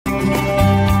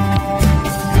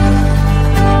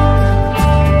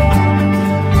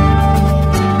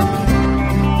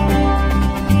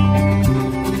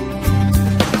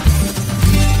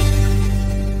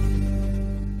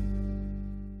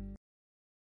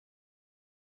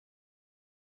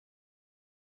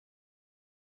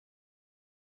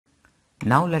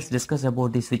Now let's discuss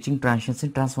about the switching transients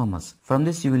in transformers. From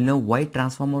this you will know why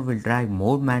transformer will drive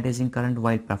more magnetizing current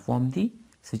while perform the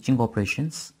switching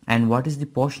operations, and what is the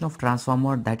portion of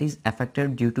transformer that is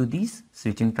affected due to these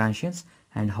switching transients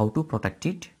and how to protect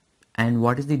it, and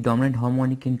what is the dominant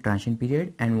harmonic in transient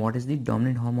period and what is the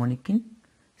dominant harmonic in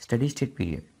steady state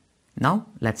period. Now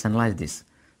let's analyze this.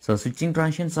 So switching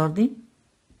transients are the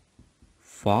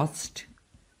fast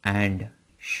and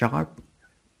sharp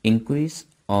increase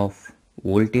of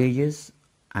voltages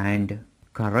and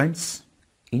currents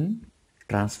in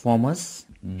transformers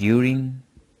during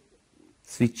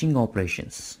switching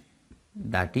operations,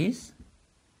 that is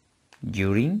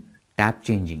during tap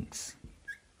changings,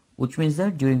 which means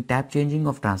that during tap changing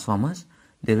of transformers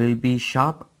there will be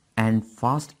sharp and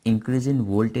fast increase in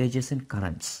voltages and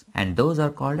currents, and those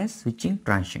are called as switching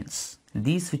transients.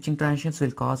 These switching transients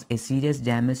will cause a serious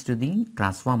damage to the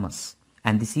transformers,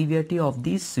 and the severity of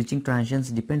these switching transients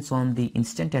depends on the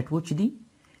instant at which the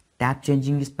tap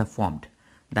changing is performed.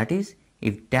 That is,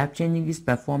 if tap changing is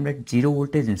performed at 0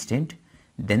 voltage instant,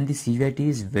 then the severity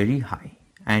is very high,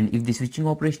 and if the switching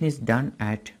operation is done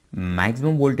at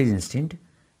maximum voltage instant,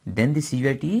 then the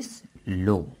severity is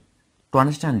low. To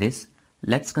understand this,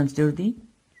 let's consider the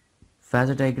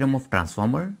phasor diagram of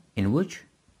transformer, in which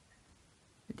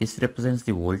this represents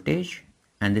the voltage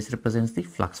and this represents the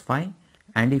flux phi,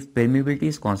 and if permeability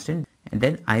is constant,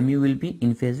 then I mu will be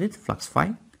in phase with flux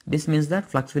phi. This means that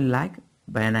flux will lag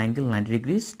by an angle 90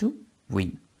 degrees to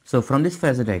V. So from this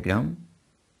phasor diagram,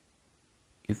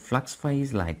 if flux phi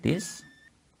is like this,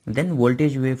 then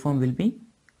voltage waveform will be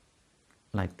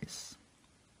like this.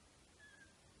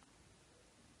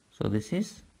 So this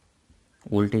is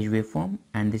voltage waveform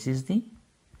and this is the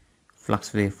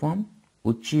flux waveform,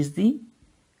 which is the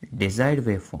desired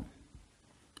waveform.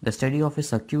 The study of a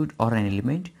circuit or an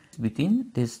element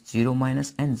between this 0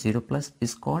 minus and 0 plus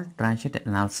is called transient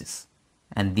analysis,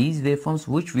 and these waveforms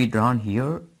which we drawn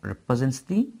here represents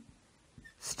the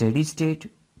steady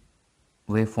state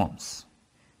waveforms.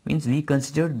 Means we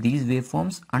considered these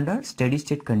waveforms under steady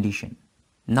state condition.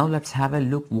 Now let's have a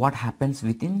look what happens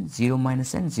within 0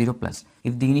 minus and 0 plus.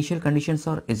 If the initial conditions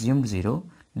are assumed 0,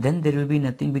 then there will be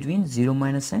nothing between 0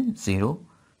 minus and 0.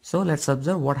 So let's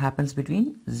observe what happens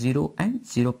between 0 and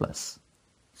 0 plus.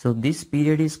 So this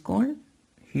period is called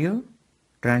here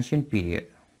transient period,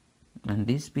 and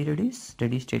this period is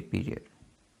steady state period.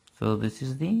 So this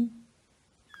is the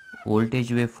voltage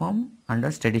waveform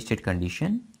under steady state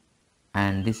condition,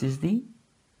 and this is the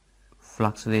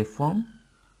flux waveform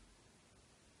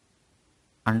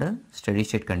under steady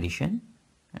state condition,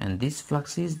 and this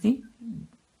flux is the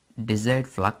desired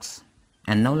flux.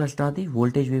 And now let's draw the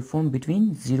voltage waveform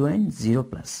between 0 and 0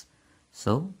 plus.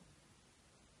 So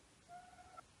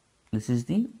this is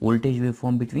the voltage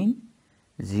waveform between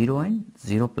 0 and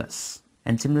 0 plus.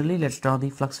 And similarly, let's draw the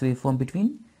flux waveform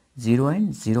between 0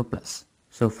 and 0 plus.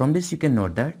 So from this you can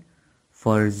note that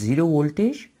for 0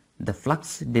 voltage, the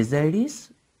flux desired is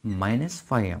minus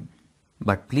phi m.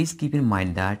 But please keep in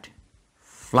mind that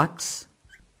flux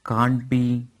can't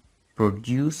be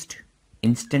produced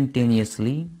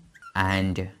instantaneously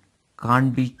and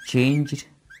can't be changed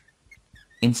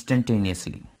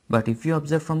instantaneously. But if you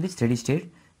observe from the steady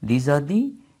state, these are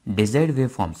the desired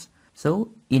waveforms.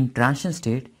 So in transient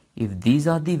state, if these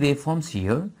are the waveforms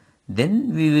here,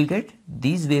 then we will get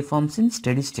these waveforms in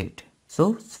steady state.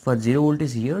 So for 0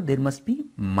 voltage here, there must be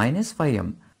minus phi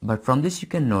m. But from this you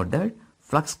can note that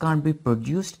flux can't be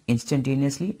produced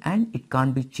instantaneously and it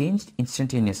can't be changed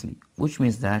instantaneously, which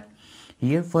means that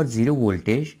here for 0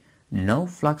 voltage, now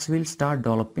flux will start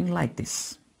developing like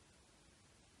this,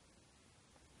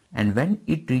 and when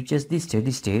it reaches the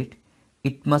steady state,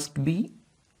 it must be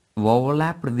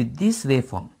overlapped with this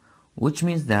waveform, which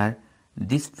means that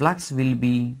this flux will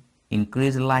be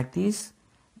increased like this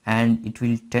and it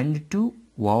will tend to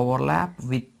overlap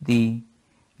with the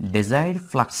desired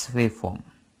flux waveform.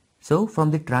 So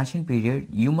from the transient period,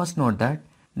 you must note that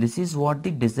this is what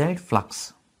the desired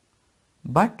flux,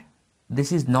 but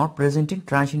this is not present in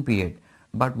transient period.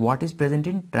 But what is present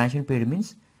in transient period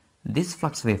means this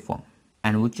flux waveform,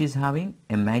 and which is having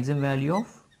a maximum value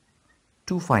of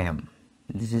 2 phi m.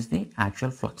 This is the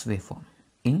actual flux waveform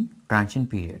in transient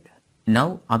period.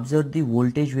 Now observe the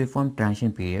voltage waveform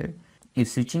transient period. if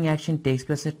switching action takes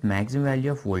place at maximum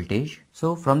value of voltage.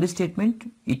 So from this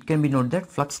statement, it can be noted that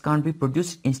flux can't be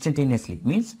produced instantaneously.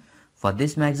 Means for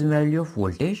this maximum value of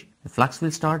voltage, the flux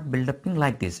will start build up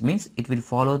like this. Means it will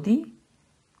follow the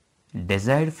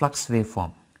desired flux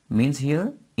waveform. Means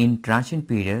here in transient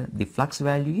period, the flux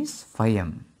value is phi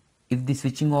m. If the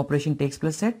switching operation takes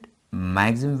place at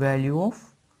maximum value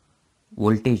of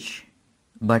voltage,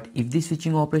 but if the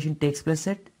switching operation takes place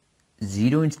at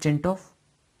 0 instant of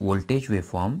voltage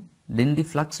waveform, then the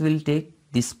flux will take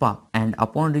this path, and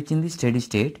upon reaching the steady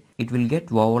state, it will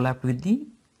get overlapped with the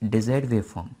desired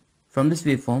waveform. From this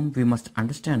waveform, we must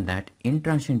understand that in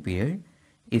transient period,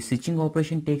 if switching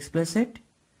operation takes place at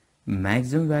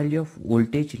maximum value of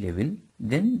voltage level,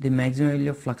 then the maximum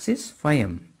value of flux is phi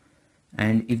m.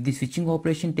 And if the switching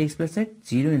operation takes place at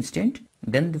 0 instant,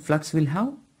 then the flux will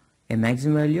have a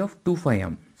maximum value of 2 phi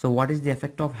m. So what is the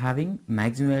effect of having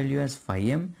maximum value as phi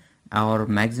m or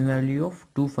maximum value of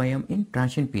 2 phi m in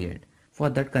transient period? For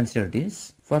that, consider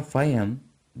this. For phi m,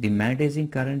 the magnetizing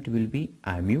current will be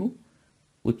I mu,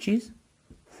 which is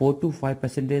 4 to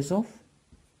 5% of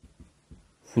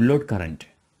full load current.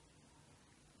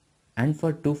 And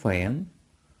for 2 phi m,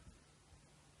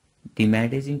 the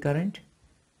magnetizing current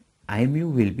I mu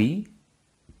will be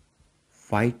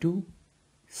 5 to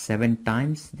 7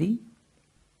 times the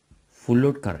full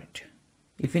load current.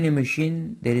 If in a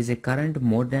machine there is a current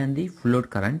more than the full load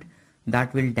current,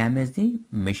 that will damage the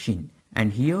machine.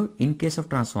 And here in case of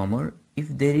transformer, if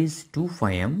there is 2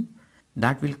 phi m,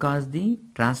 that will cause the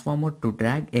transformer to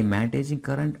drag a magnetizing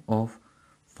current of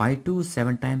 5 to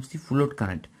 7 times the full load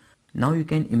current. Now you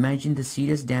can imagine the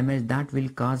serious damage that will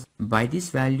cause by this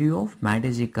value of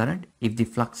magnetizing current if the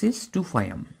flux is 2 phi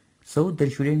m. So there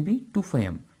shouldn't be 2 phi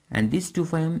m, and this 2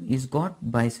 phi m is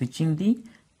got by switching the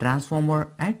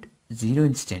transformer at 0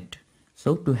 instant.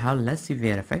 So to have less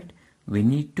severe effect, we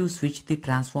need to switch the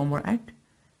transformer at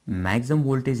maximum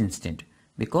voltage instant,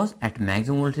 because at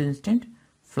maximum voltage instant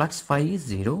flux phi is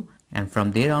 0, and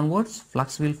from there onwards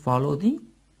flux will follow the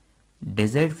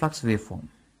desired flux waveform,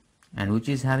 and which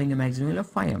is having a maximum value of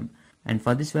phi m. And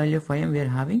for this value of phi m, we are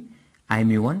having I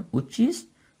mu1, which is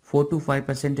 4 to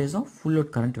 5% of full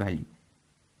load current value.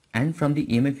 And from the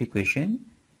EMF equation,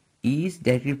 E is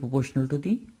directly proportional to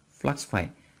the flux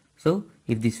phi. So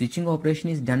if the switching operation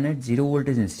is done at 0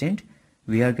 voltage instant,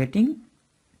 we are getting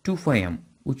 2 phi m,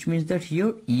 which means that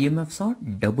here EMFs are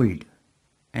doubled,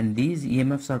 and these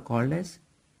EMFs are called as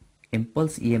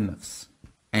impulse EMFs,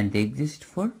 and they exist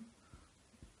for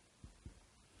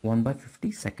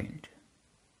 1/50 second.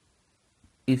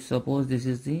 If suppose this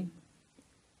is the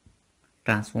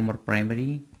transformer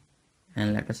primary,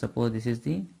 and let us suppose this is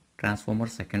the transformer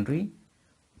secondary,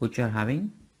 which are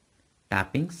having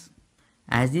tappings,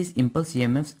 as these impulse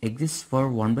EMFs exist for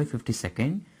 1/50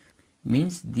 second,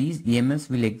 means these EMFs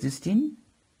will exist in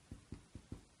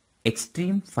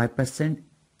extreme 5%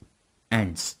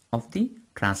 ends of the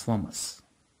transformers.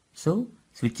 So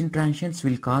switching transients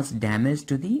will cause damage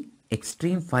to the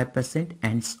extreme 5%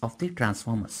 ends of the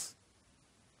transformers,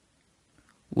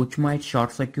 which might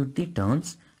short circuit the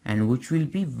turns, and which will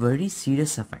be very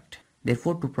serious effect.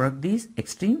 Therefore, to protect these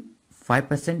extreme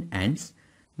 5% ends,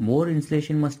 more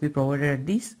insulation must be provided at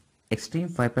these extreme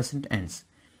 5% ends,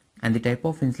 and the type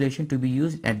of insulation to be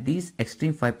used at these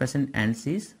extreme 5% ends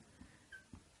is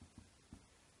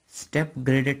step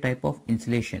graded type of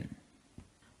insulation.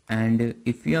 And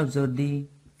if we observe the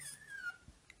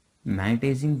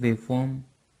magnetizing waveform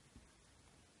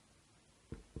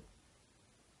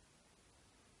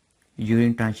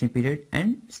during transient period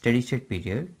and steady state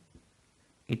period,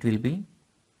 it will be,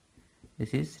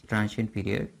 this is transient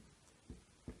period,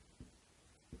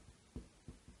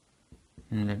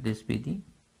 and let this be the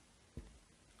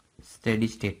steady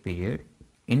state period.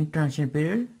 In transient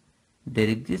period, there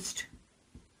exists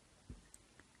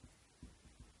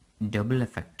double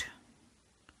effect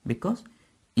because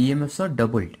EMFs are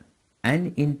doubled,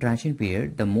 and in transient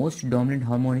period the most dominant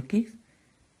harmonic is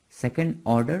second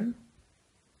order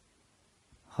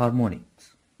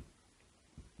harmonics,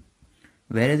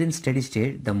 whereas in steady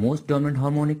state the most dominant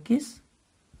harmonic is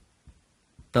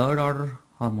third order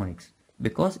harmonics,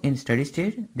 because in steady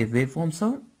state the waveforms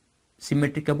are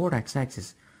symmetric about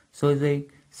x-axis, so the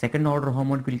second order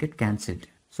harmonic will get cancelled.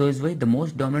 So is why the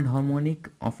most dominant harmonic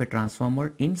of a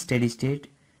transformer in steady state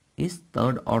is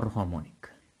third order harmonic,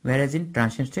 whereas in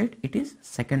transient state it is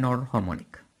second order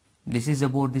harmonic. This is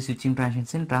about the switching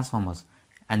transients in transformers,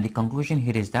 and the conclusion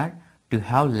here is that to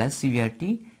have less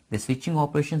severity, the switching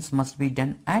operations must be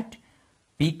done at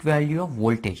peak value of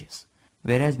voltages,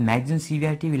 whereas maximum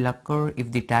severity will occur if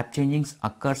the tap changings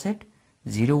occurs at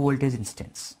 0 voltage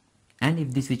instance. And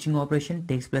if the switching operation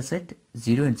takes place at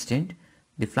 0 instant,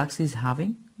 the flux is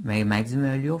having a maximum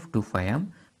value of 2πm,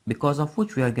 because of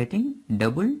which we are getting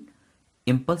double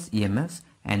impulse EMFs,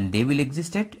 and they will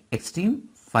exist at extreme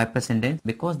 5% ends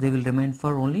because they will remain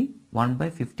for only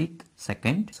 1/50th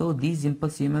second. So these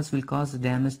impulse EMFs will cause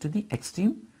damage to the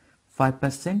extreme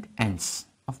 5% ends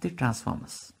of the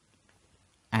transformers.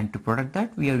 And to protect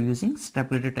that, we are using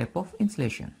stability type of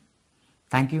insulation.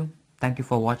 Thank you. Thank you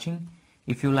for watching.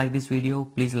 If you like this video,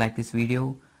 please like this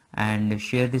video and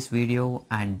share this video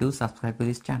and do subscribe to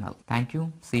this channel. Thank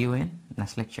you. See you in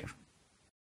next lecture.